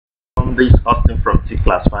This is Austin from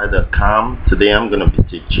Tclassified.com. Today I'm going to be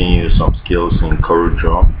teaching you some skills in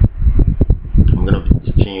Coreldraw. I'm going to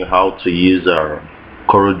be teaching you how to use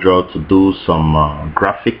Coreldraw to do some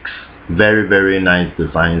graphics, very nice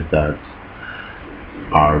designs that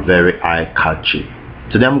are very eye-catchy.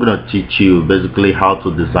 Today I'm going to teach you basically how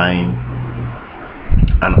to design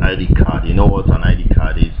an ID card. You know what an ID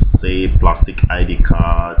card is? Say plastic ID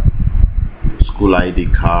card, school ID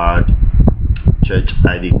card, church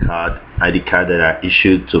ID card that are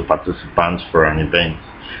issued to participants for an event.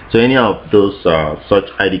 So any of those such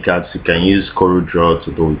ID cards, you can use Coreldraw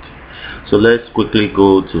to do it. So let's quickly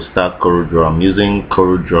go to start Coreldraw. I'm using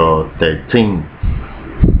Coreldraw 13,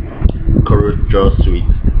 Coreldraw Suite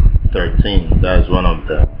 13. That's one of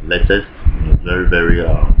the latest. It's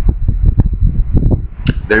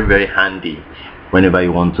very handy whenever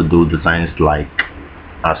you want to do designs like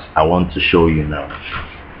as I want to show you now.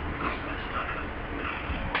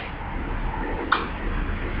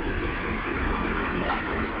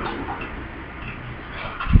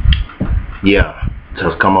 Yeah, it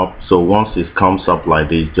has come up. So once it comes up like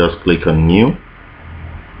this, just click on new.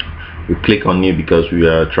 We click on new because we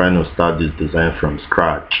are trying to start this design from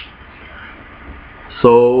scratch.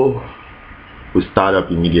 So we start up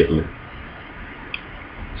immediately.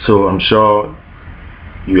 So I'm sure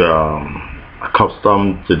you are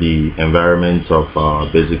accustomed to the environment of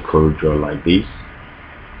basic Coreldraw like this.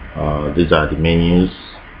 These are the menus.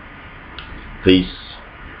 This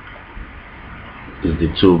is the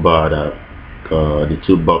toolbar that the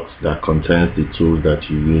toolbox that contains the tools that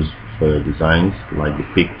you use for your designs, like the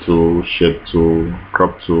pick tool, shape tool,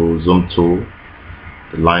 crop tool, zoom tool,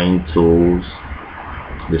 the line tools,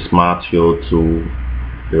 the smart fill tool,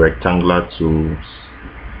 the rectangular tools,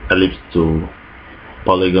 ellipse tool,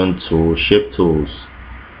 polygon tool, shape tools,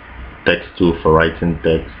 text tool for writing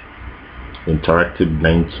text, the interactive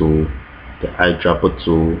blend tool, the eyedropper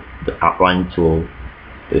tool, the outline tool,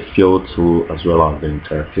 the fill tool, as well as the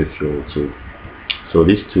interactive fill tool. So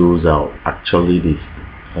these tools are actually the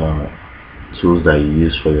tools that you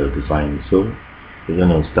use for your design. So you're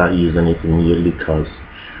going to start using it immediately because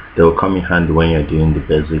they will come in handy when you're doing the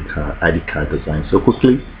basic ID card design. So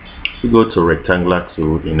quickly, we go to rectangular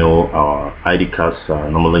tool. You know, our ID cards are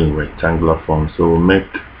normally in rectangular form, so we'll make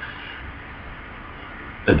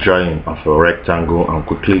a drawing of a rectangle and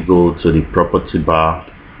quickly go to the property bar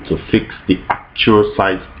to fix the actual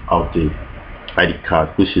size of the ID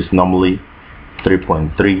card, which is normally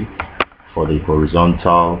 3.3 for the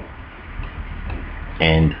horizontal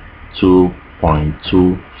and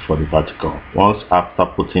 2.2 for the vertical. Once after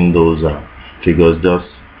putting those figures, just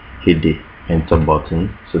hit the enter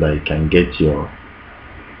button so that you can get your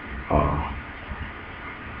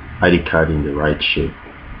ID card in the right shape.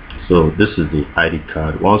 So this is the ID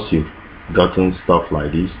card. Once you've gotten stuff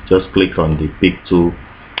like this, just click on the pick tool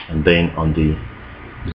and then on the